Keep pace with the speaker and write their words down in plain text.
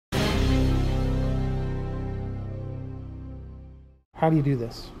How do you do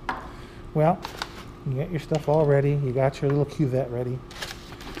this? Well, you get your stuff all ready. You got your little cuvette ready.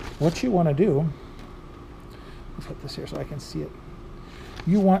 What you want to do, let's put this here so I can see it.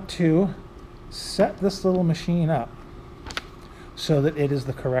 You want to set this little machine up so that it is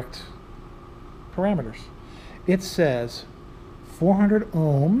the correct parameters. It says 400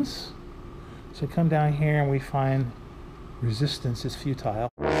 ohms. So come down here and we find resistance is futile.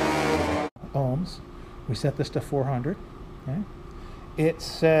 Ohms. We set this to 400. Okay. It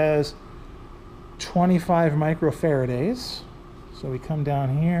says 25 microfarads. So we come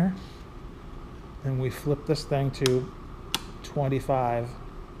down here and we flip this thing to 25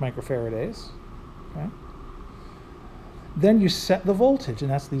 microfarads. Okay. Then you set the voltage, and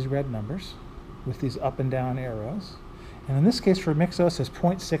that's these red numbers with these up and down arrows. And in this case for Mixos, it's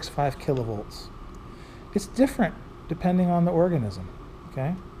 0.65 kilovolts. It's different depending on the organism.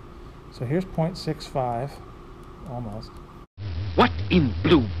 Okay. So here's 0.65, almost. What in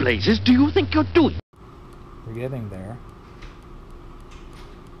blue blazes do you think you're doing? We're getting there.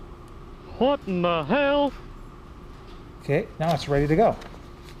 What in the hell? Okay, now it's ready to go.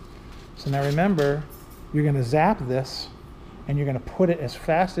 So now remember, you're going to zap this and you're going to put it as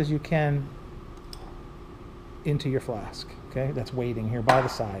fast as you can into your flask. Okay, that's waiting here by the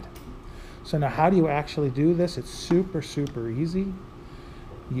side. So now how do you actually do this? It's super, super easy.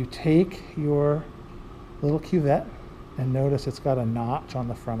 You take your little cuvette, and notice it's got a notch on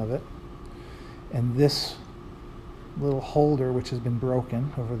the front of it. And this little holder, which has been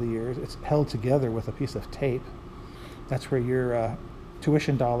broken over the years, it's held together with a piece of tape. That's where your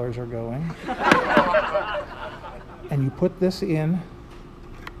tuition dollars are going. And you put this in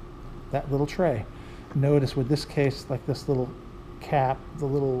that little tray. Notice with this case, like this little cap, the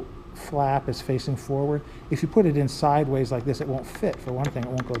little flap is facing forward. If you put it in sideways like this, it won't fit. For one thing, it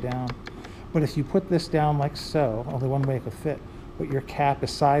won't go down. But if you put this down like so, only one way it could fit, but your cap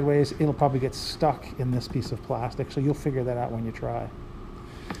is sideways, it'll probably get stuck in this piece of plastic, so you'll figure that out when you try.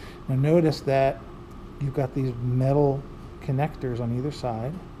 Now notice that you've got these metal connectors on either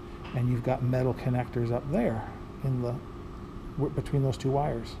side, and you've got metal connectors up there in the between those two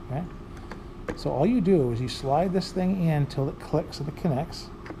wires. Okay? So all you do is you slide this thing in till it clicks and it connects,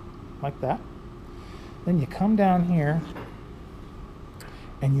 like that. Then you come down here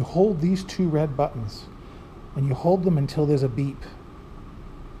and you hold these two red buttons, and you hold them until there's a beep.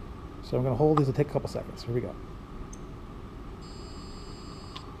 So I'm going to hold these. It'll take a couple seconds. Here we go.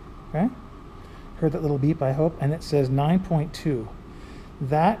 Okay? Heard that little beep, I hope, and it says 9.2.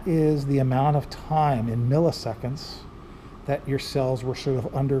 That is the amount of time in milliseconds that your cells were sort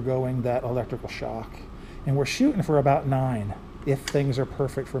of undergoing that electrical shock. And we're shooting for about 9 if things are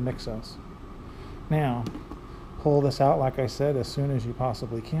perfect for Mixos. Now, pull this out, like I said, as soon as you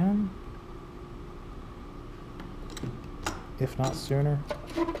possibly can. If not sooner.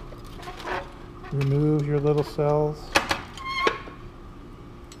 Remove your little cells.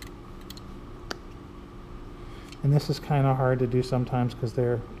 And this is kind of hard to do sometimes because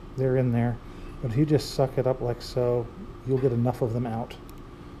they're in there. But if you just suck it up like so, you'll get enough of them out.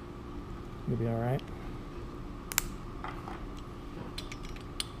 You'll be all right.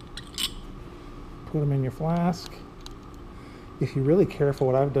 Put them in your flask. If you're really careful,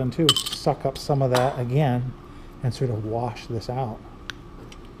 what I've done too is suck up some of that again and sort of wash this out.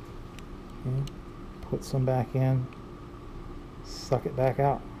 Okay. Put some back in, suck it back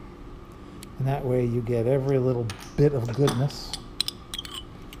out. And that way you get every little bit of goodness,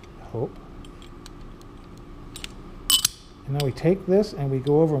 I hope. And now we take this and we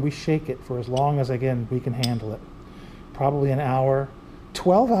go over and we shake it for as long as, again, we can handle it. Probably an hour.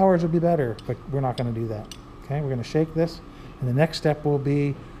 12 hours would be better, but we're not going to do that. Okay, we're going to shake this, and the next step will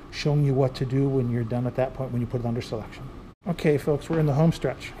be showing you what to do when you're done at that point, when you put it under selection. Okay, folks, we're in the home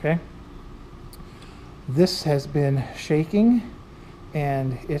stretch, okay? This has been shaking,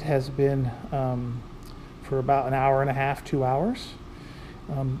 and it has been for about an hour and a half, 2 hours.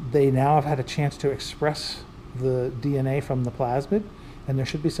 They now have had a chance to express the DNA from the plasmid, and there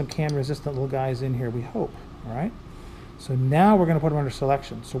should be some CAN-resistant little guys in here, we hope, all right? So now we're going to put them under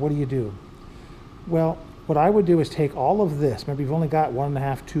selection. So what do? Well, what I would do is take all of this. Remember, you've only got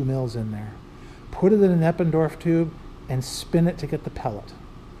 1.5, 2 mils in there. Put it in an Eppendorf tube and spin it to get the pellet.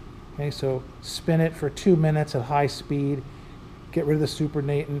 Okay, so spin it for 2 minutes at high speed, get rid of the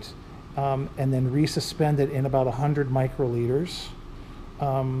supernatant, and then resuspend it in about 100 microliters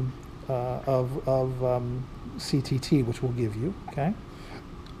of CTT, which we'll give you, okay?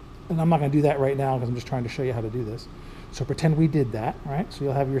 And I'm not going to do that right now because I'm just trying to show you how to do this. So pretend we did that, right? So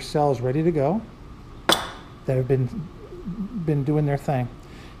you'll have your cells ready to go that have been doing their thing.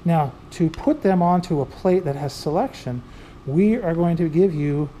 Now, to put them onto a plate that has selection, We are going to give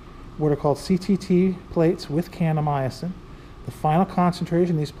you what are called CTT plates with kanamycin. The final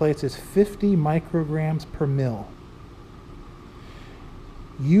concentration of these plates is 50 micrograms per mil.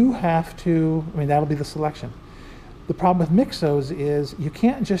 You have to, I mean, that'll be the selection. The problem with Mixos is you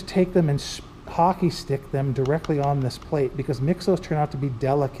can't just take them and hockey stick them directly on this plate, because Mixos turn out to be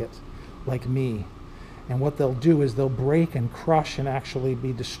delicate, like me. And what they'll do is they'll break and crush and actually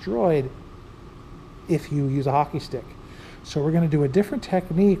be destroyed if you use a hockey stick. So we're going to do a different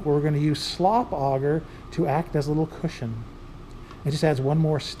technique where we're going to use slop agar to act as a little cushion. It just adds one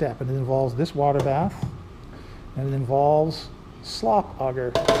more step, and it involves this water bath, and it involves slop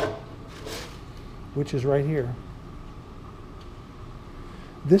agar, which is right here.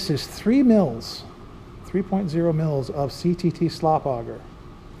 This is 3 mils, 3.0 mils of CTT slop agar.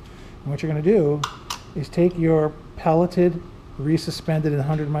 And what you're going to do is take your pelleted, resuspended in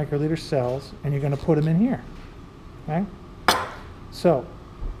 100 microliter cells, and you're going to put them in here. Okay? So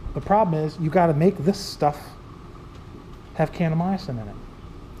the problem is you got to make this stuff have kanamycin in it.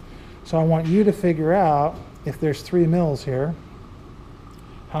 So I want you to figure out, if there's 3 mils here,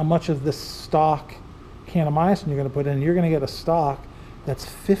 how much of this stock kanamycin you're going to put in. You're going to get a stock that's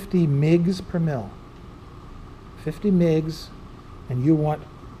 50 mgs per mil. 50 mgs, and you want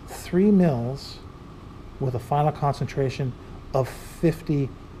 3 mils with a final concentration of 50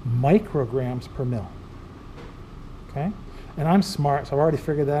 micrograms per mil. Okay? And I'm smart, so I've already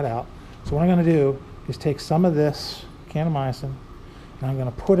figured that out. So what I'm going to do is take some of this kanamycin, and I'm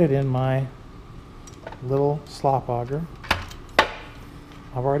going to put it in my little slop agar.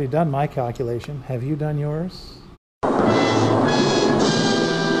 I've already done my calculation. Have you done yours?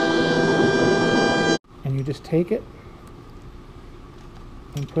 And you just take it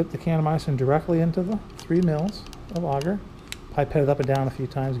and put the kanamycin directly into the 3 mils of agar. Pipette it up and down a few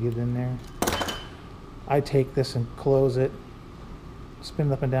times, get it in there. I take this and close it,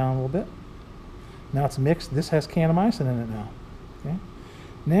 spin it up and down a little bit. Now it's mixed. This has kanamycin in it now. Okay?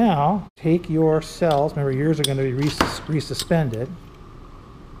 Now take your cells. Remember, yours are going to be resuspended.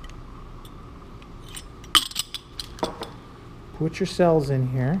 Put your cells in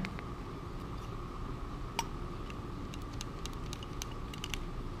here.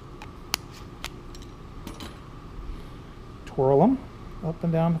 Twirl them up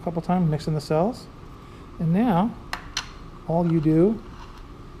and down a couple times, mixing the cells. And now all you do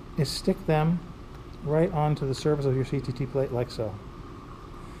is stick them right onto the surface of your CTT plate like so.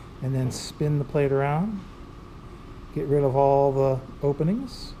 And then spin the plate around. Get rid of all the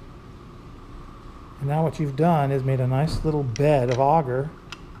openings. And now what you've done is made a nice little bed of agar,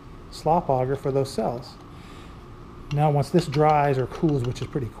 slop agar, for those cells. Now once this dries or cools, which is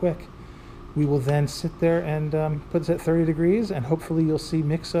pretty quick, we will then sit there and put this at 30 degrees, and hopefully you'll see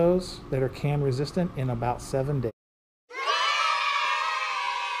Mixos that are can resistant in about 7 days.